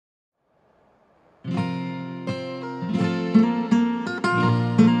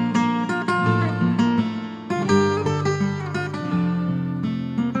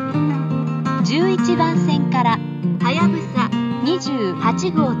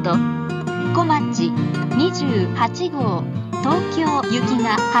28号と小町28号東京行きが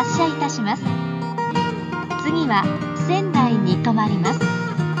発車いたします。次は仙台に停まります。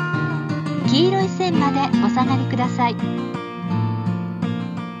黄色い線までお下がりください。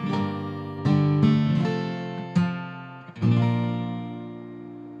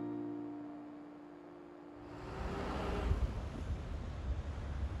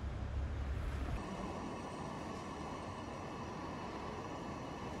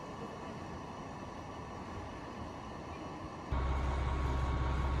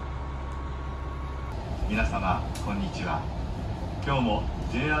皆様こんにちは。今日も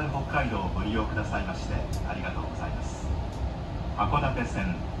JR 北海道をご利用くださいましてありがとうございます。函館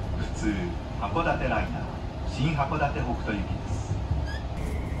線普通函館ライナー新函館北斗行きです。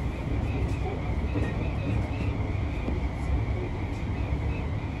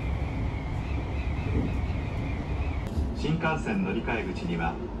新幹線乗り換え口に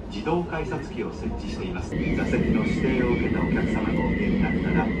は自動改札機を設置しています。座席の指定を受けたお客様がお見えになっ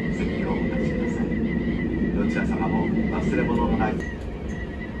たら席をお立ちください。どちら様も忘れ物のない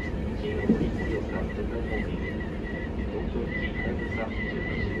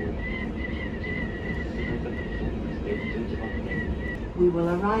We will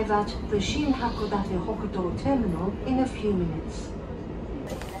arrive at the Shin-Hakodate Hokuto terminal in a few minutes.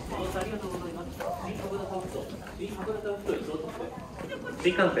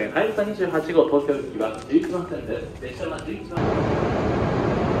 新幹線はやぶさ28号東京行きは11番線です。列車は11番線。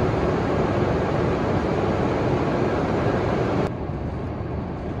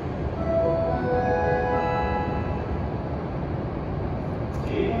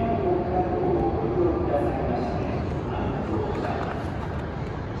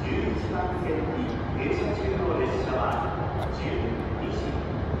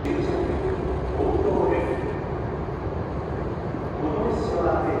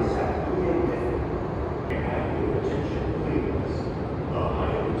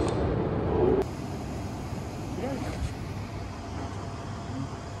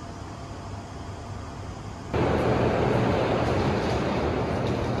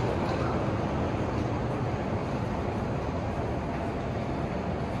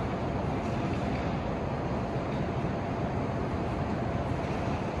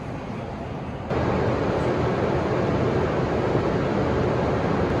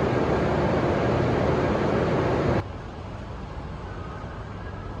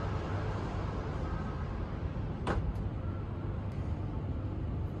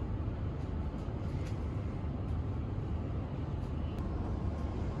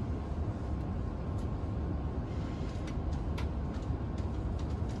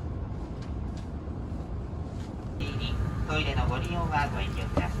トイレのご利用はご遠慮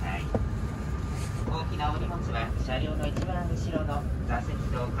ください。大きなお荷物は車両の一番後ろの座席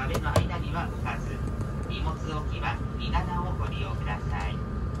と壁の間には置かず、荷物置きは荷棚をご利用ください。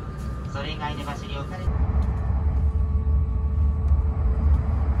それ以外の場所に置かれ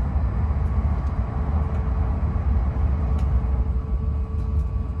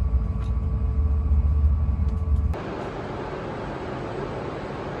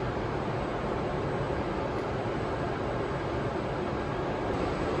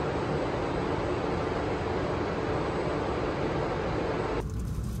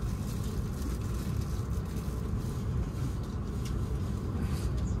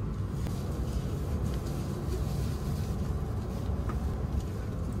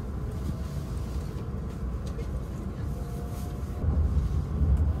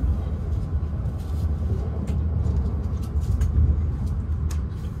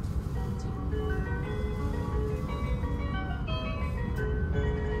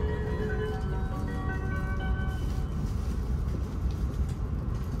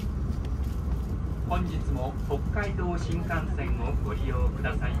本日も北海道新幹線をご利用く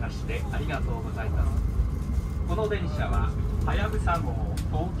ださいましてありがとうございます。この電車ははやぶさ号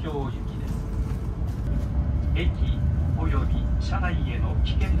東京行きです。駅および車内への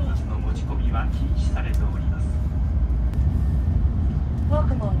危険物の持ち込みは禁止されております。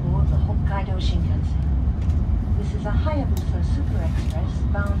 Welcome on board the Hokkaido Shinkansen. This is a Hayabusa Super Express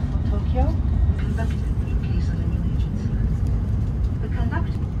bound for Tokyo. Conducted in case of an emergency. The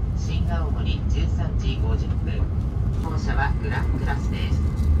conductor. 新青森13時50分。本車はグランクラスです。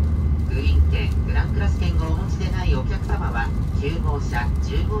グリーン券、グランクラス券をお持ちでないお客様は9号車、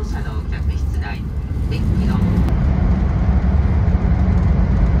10号車の客室内、デッキの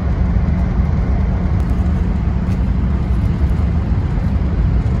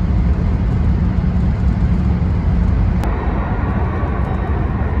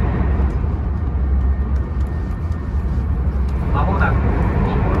まもなく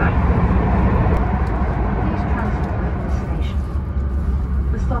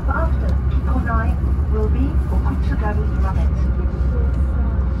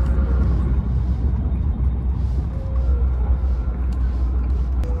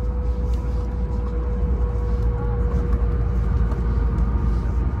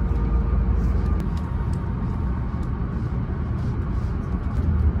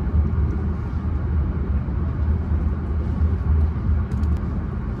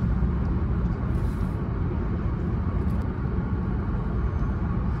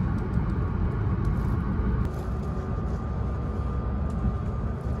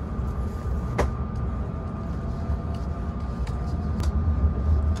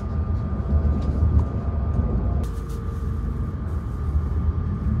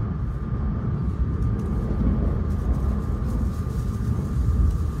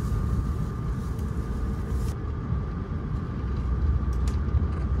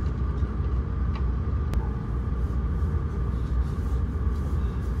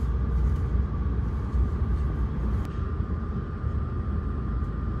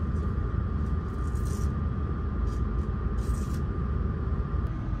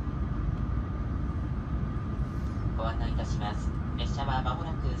案内いたします。列車はまも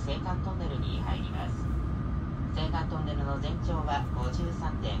なく青函トンネルに入ります。青函トンネルの全長は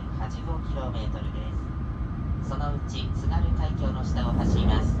 53.85km です。そのうち津軽海峡の下を走り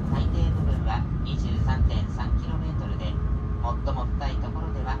ます海底部分は 23.3km で、最も深いとこ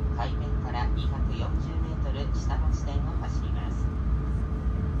ろでは海面から 240m 下の地点を走ります。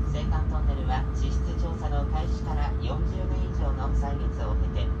青函トンネルは地質調査の開始から40年以上の歳月を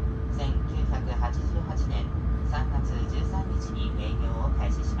経て、1988年3月13日に営業を開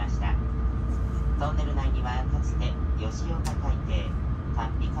始しました。トンネル内にはかつて吉岡海底、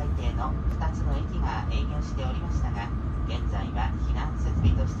丹比海底の2つの駅が営業しておりましたが、現在は避難設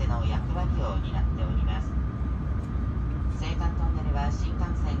備としての役割を担っております。青函トンネルは新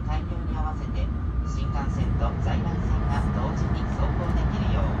幹線開業に合わせて新幹線と在来線が同時に走行でき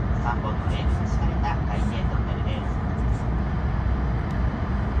るよう3本のレールが敷かれた海底トンネルです。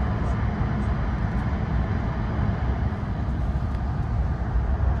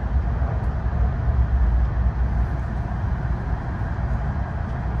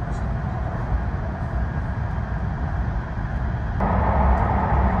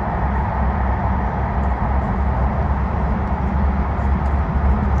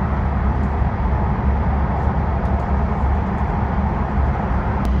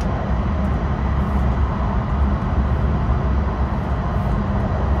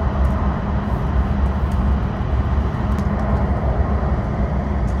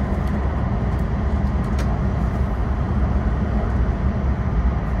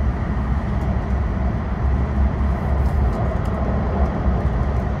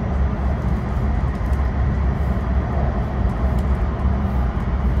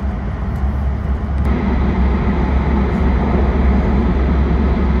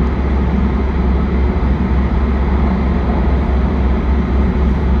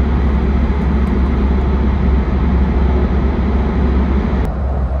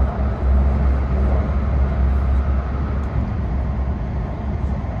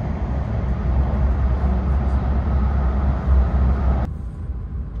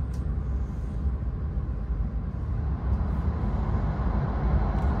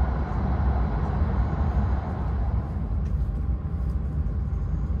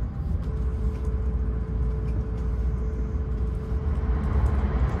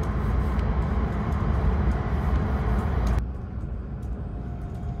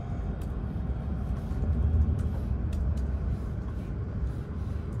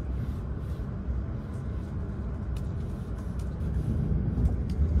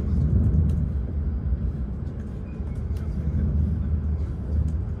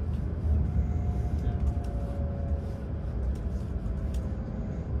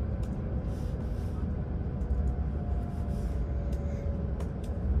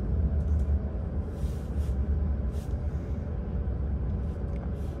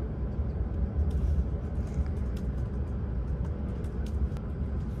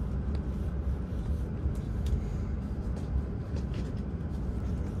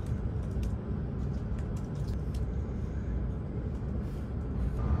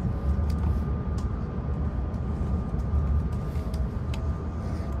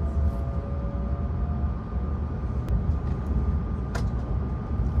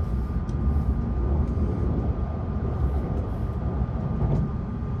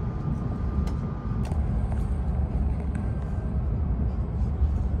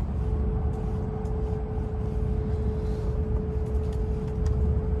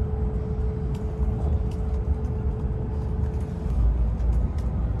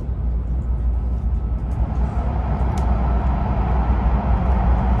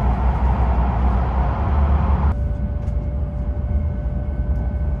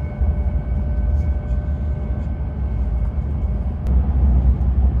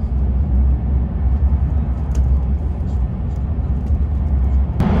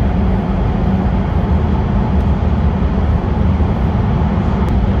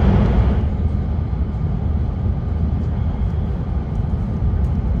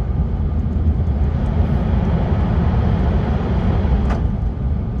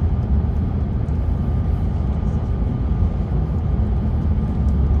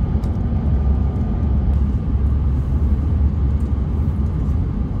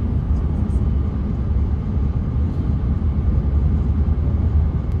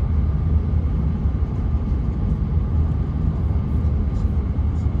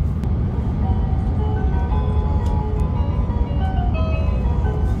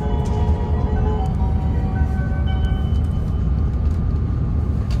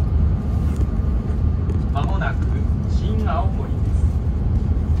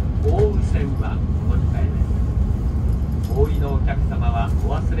客様は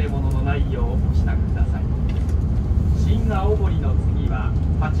お忘れ物のないようお支度ください。新青森の次は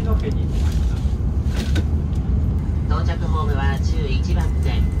八戸に停まります。到着ホームは11番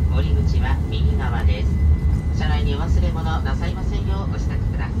線、降り口は右側です。車内にお忘れ物なさいませんようお支度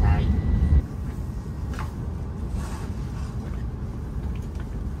ください。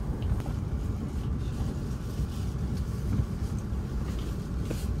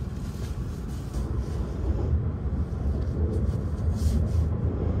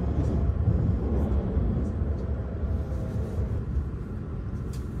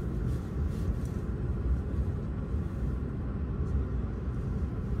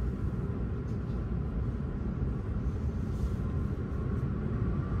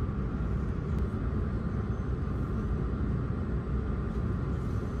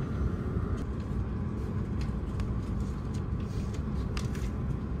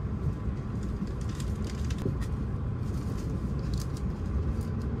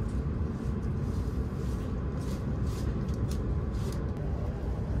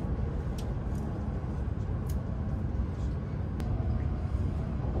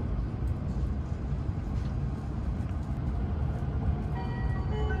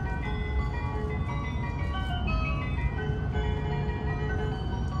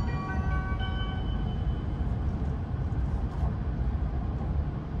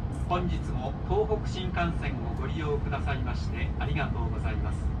本日も東北新幹線をご利用くださいましてありがとうござい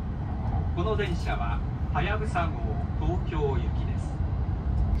ます。この電車ははやぶさ号東京行きで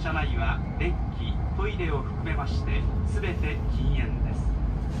す。車内はデッキ、トイレを含めまして全て禁煙です。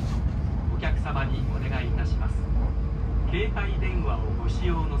お客様にお願いいたします。携帯電話をご使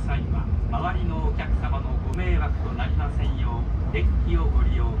用の際は周りのお客様のご迷惑となりませんようデッキをご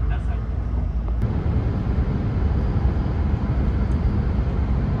利用ください。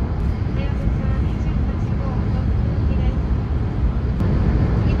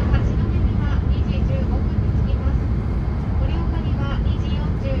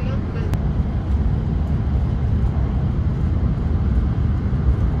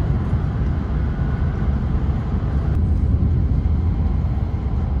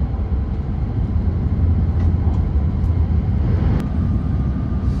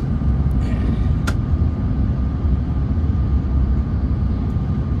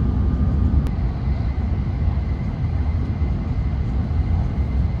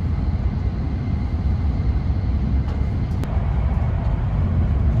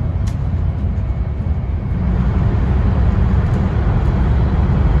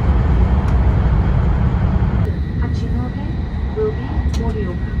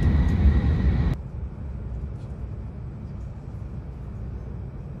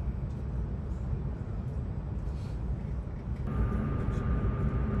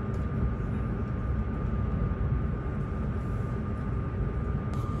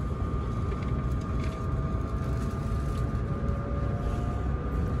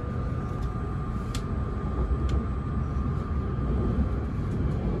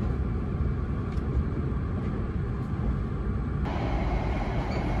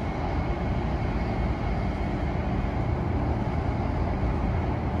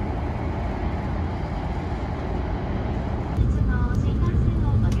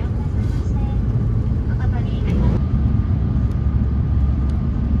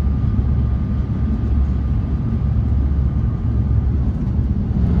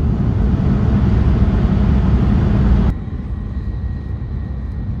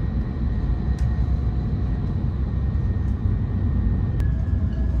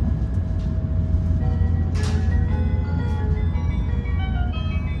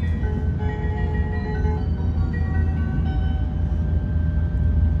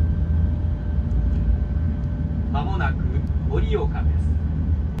盛岡です。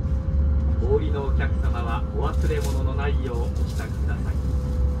お降りのお客様はお忘れ物のないようお支度ください。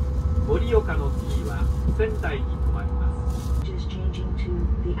盛岡の次は仙台に停まります。 Just changing to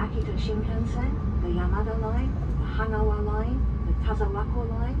the Akita Shinkansen, the Yamada line, the Hanawa line, the Tazawako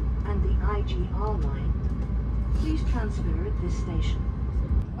line, and the IGR line. Please transfer at this station.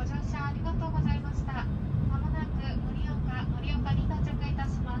 ご乗車ありがとうございました。まもなく盛岡に到着いた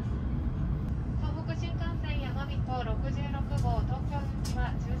します。東北新幹線やまびこ66号東京行き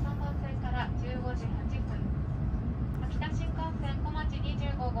は13番線から15時8分。秋田新幹線小町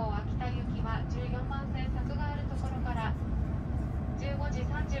25号秋田行きは14番線柵があるところから15時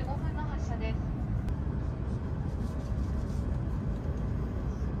35分の発車です。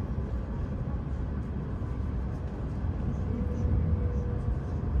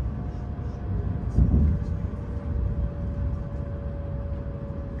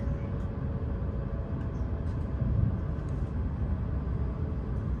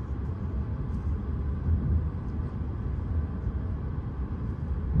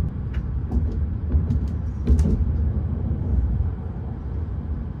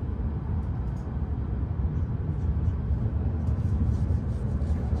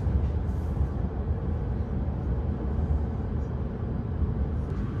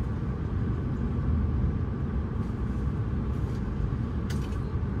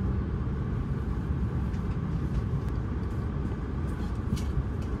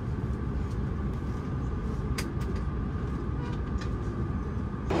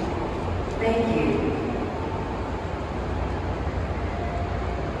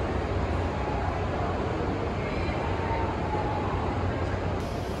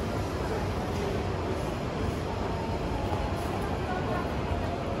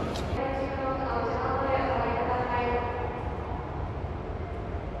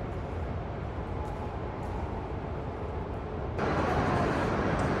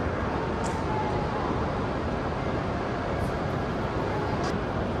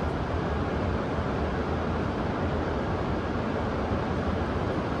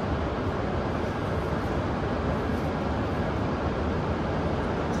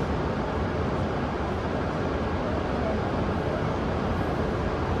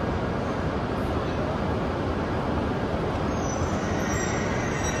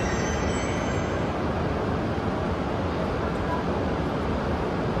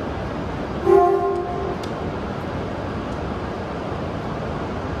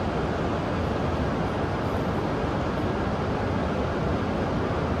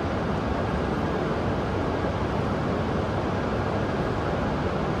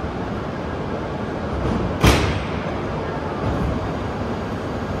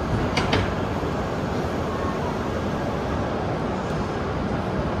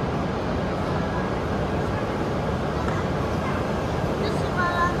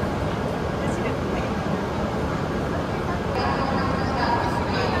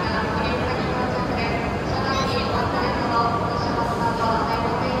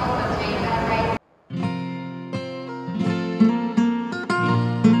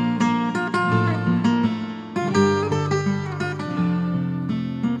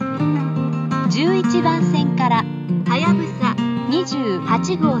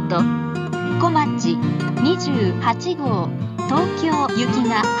と小町28号東京行き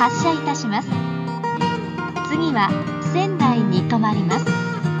が発車いたします。次は仙台に停まります。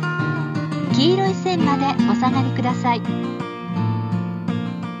黄色い線までお下がりください。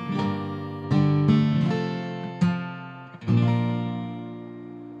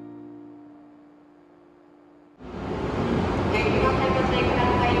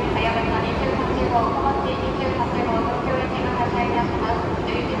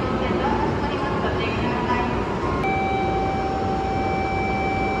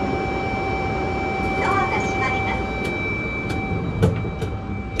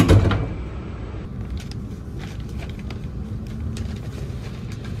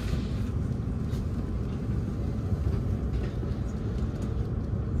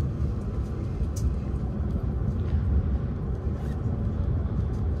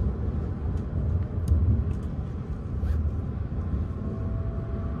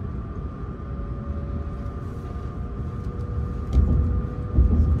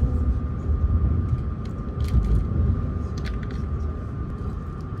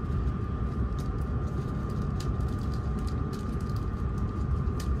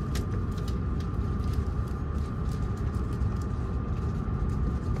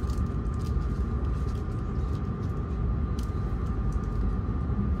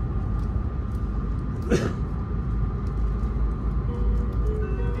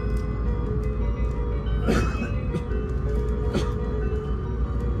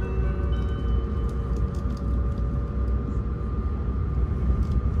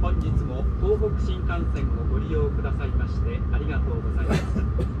本日も東北新幹線をご利用くださいましてありがとうございます。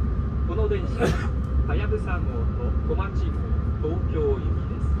この電車ははやぶさ号と小町号東京行き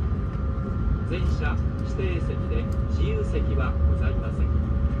です。全車指定席で自由席はございません。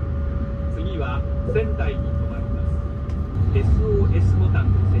次は仙台に停まります。SOS ボタン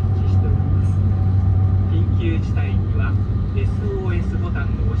を設置しております。緊急事態には SOS ボタ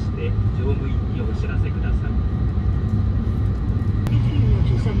ンを押して乗務員にお知らせください。If you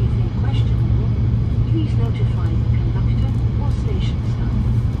notice anything questionable, please notify the conductor or station staff.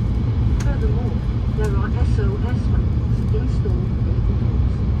 Furthermore, there are SOS buttons installed over the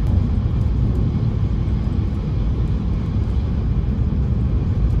doors.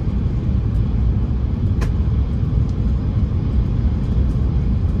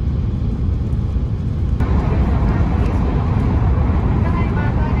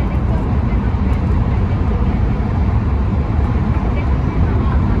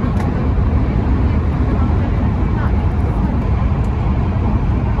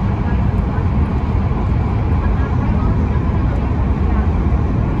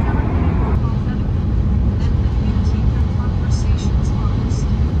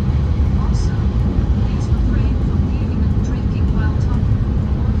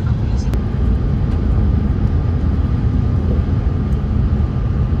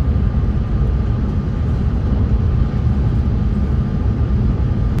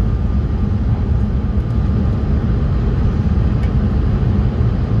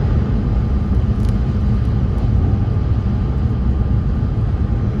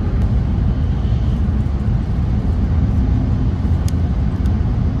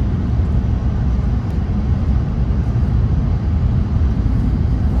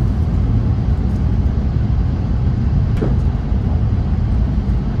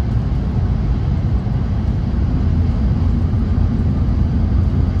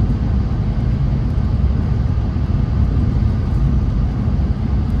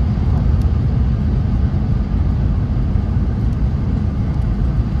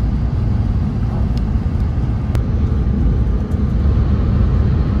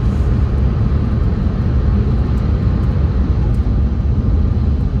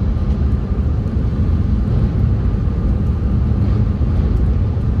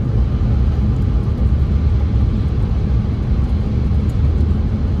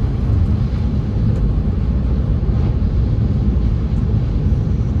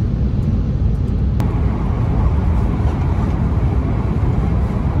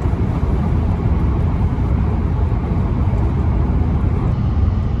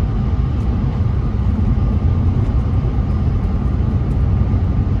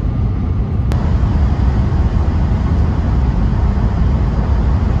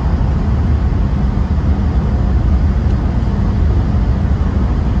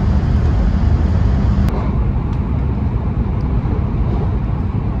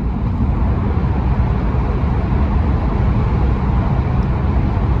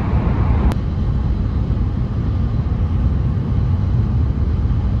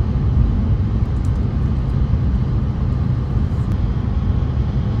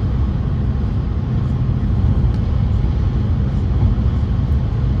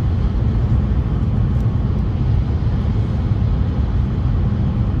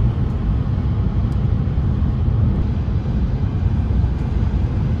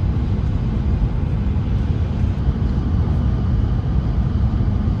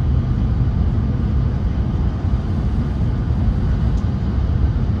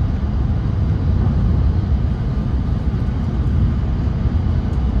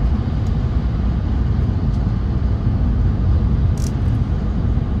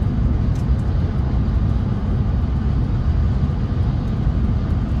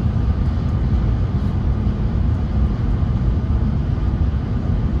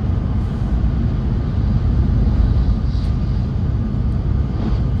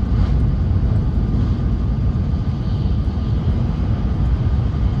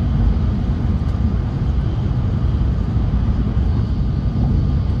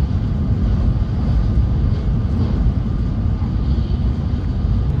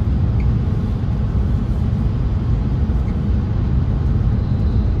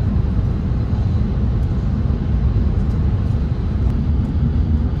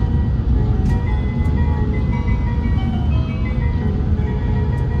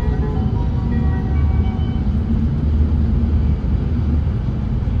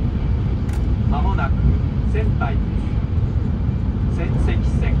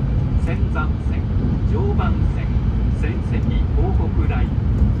 仙山線、常磐線、仙石東北ライン、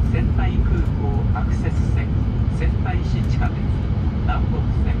仙台空港アクセス線、仙台市地下鉄、南北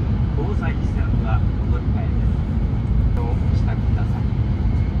線、東西線はお乗り換えです。お支度ください。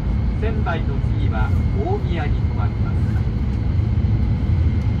仙台の次は大宮に停まります。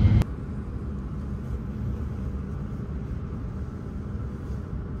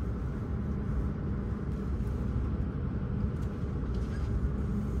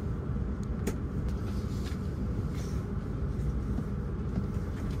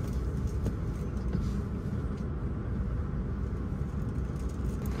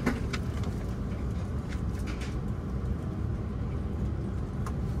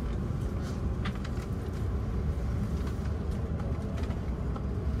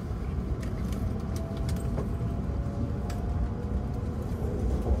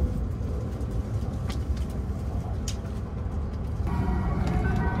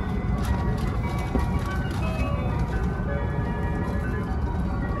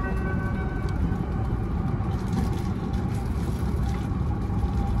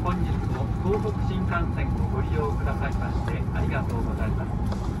本日も東北新幹線をご利用くださいましてありがとうございます。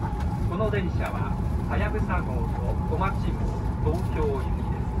この電車ははやぶさ号とこまち号、東京行き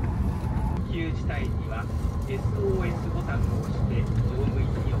です。緊急事態には SOS ボタンを押して乗務員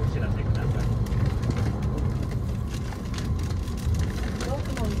にお知らせください。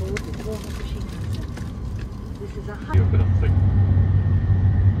Welcome on board the Tohoku Shinkansen. This is a ご利用ください。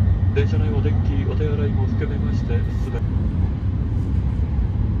電車内は電気、お手洗いも含めましてすべて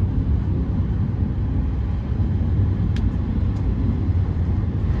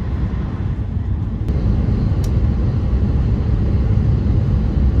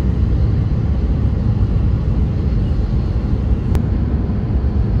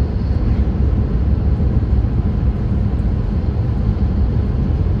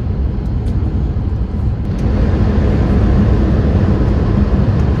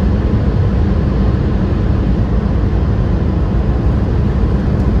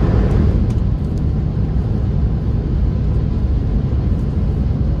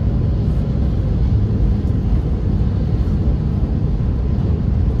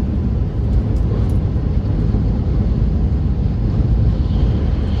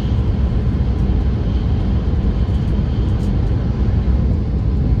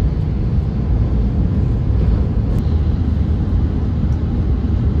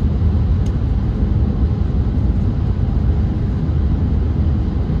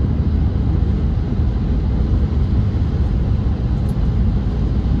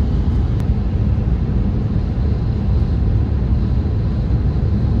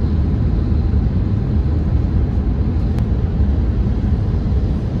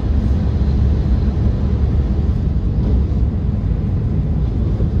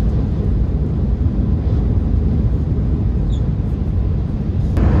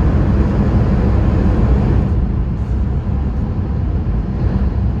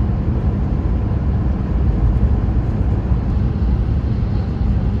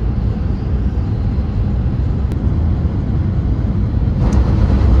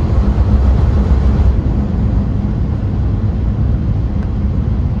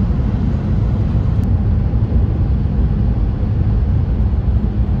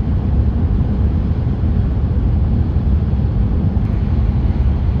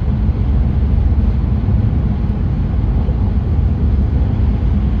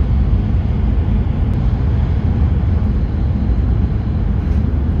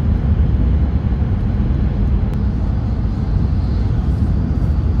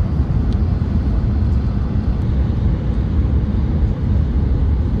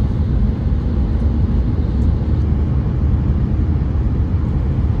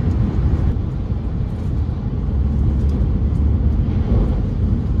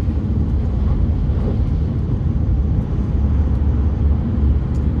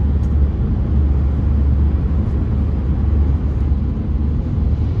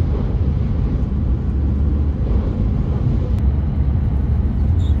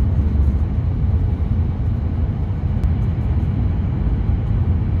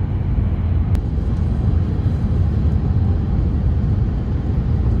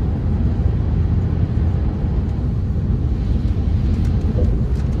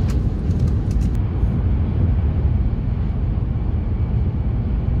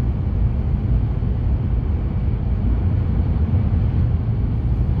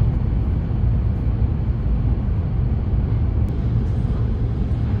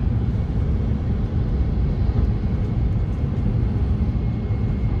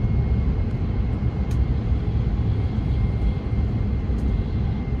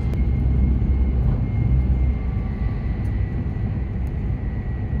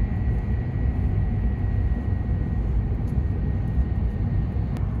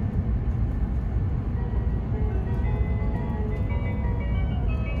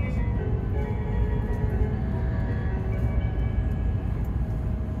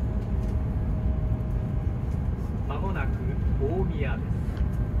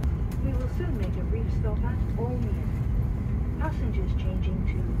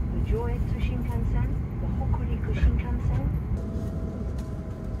Shinkansen, the Hokuriku Shinkansen.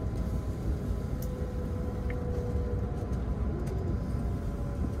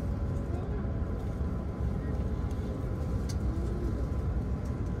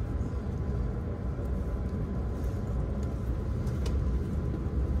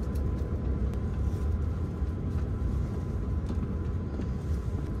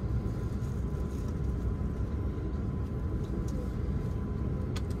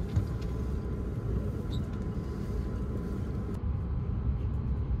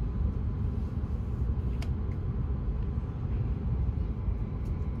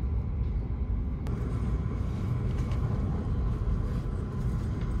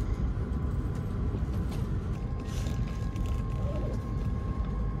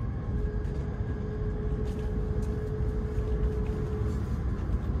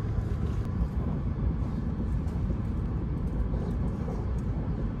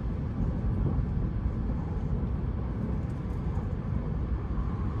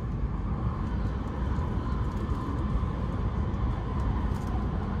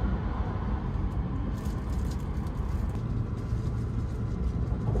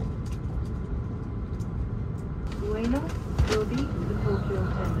 上野 will be the Tokyo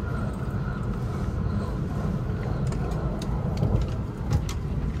terminal.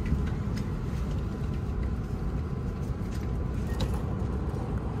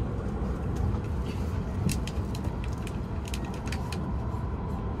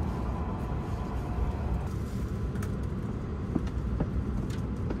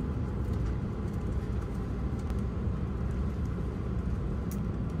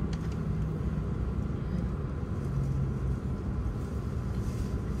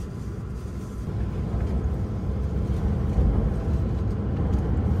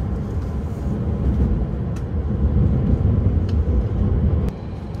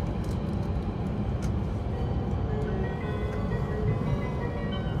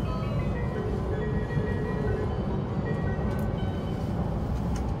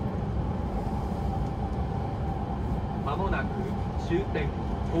 まもなく終点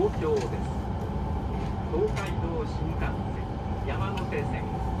東京です。東海道新幹線、山手線、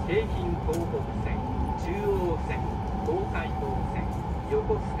京浜東北線、中央線、東海道線、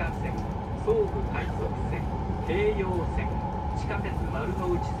横須賀線、総武快速線、京葉線、地下鉄丸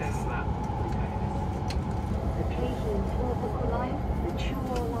の内線は乗り換えです。 The Keihin Tohoku line, the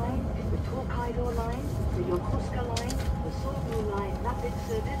Chuo line, the Tokaido line, the Yokosuka line, the Sobu line rapid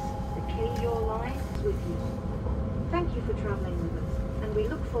service, the Keio line is with you. Thank you for traveling with us, and we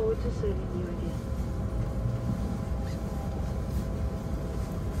look forward to serving you again.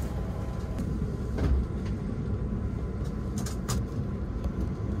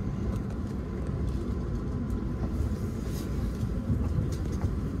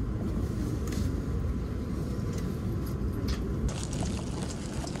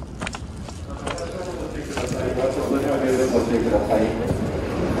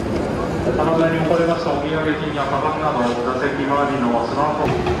 棚田に置かれましたお土産品やカバンなど座席周りのスマート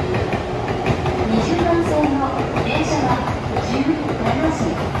フォン20番線の電車は17時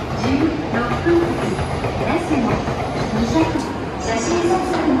16分発那須の200写真撮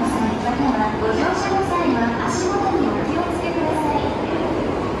影の際またはご乗車の際は足元にお気をつけください。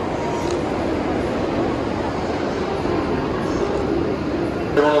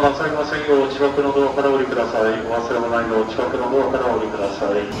車のなさいませんよう近くのドアからお降りください。お忘れ物ないの近くのドアからお降りくださ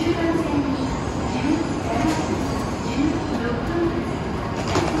い。10番線に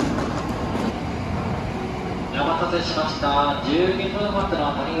お待たせしました。12分発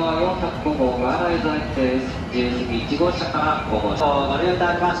の谷川405号が来在です。10時1号車から5号車をご利用いた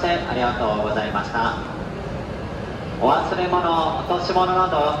だきましてありがとうございました。お忘れ物、落とし物な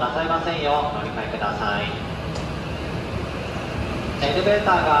どなさいませんようお乗り換えください。エレベー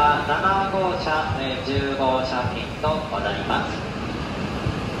ターが7号車、10号車付近とございます。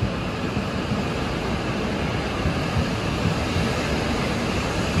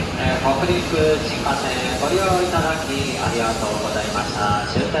北陸新幹線ご利用いただきありがとうございました。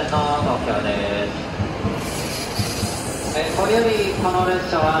終点の東京です。これよりこの列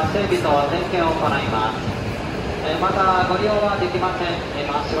車は整備と点検を行います。またご利用はできません。し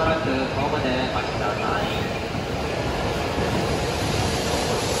ばらくホームでお待ちください。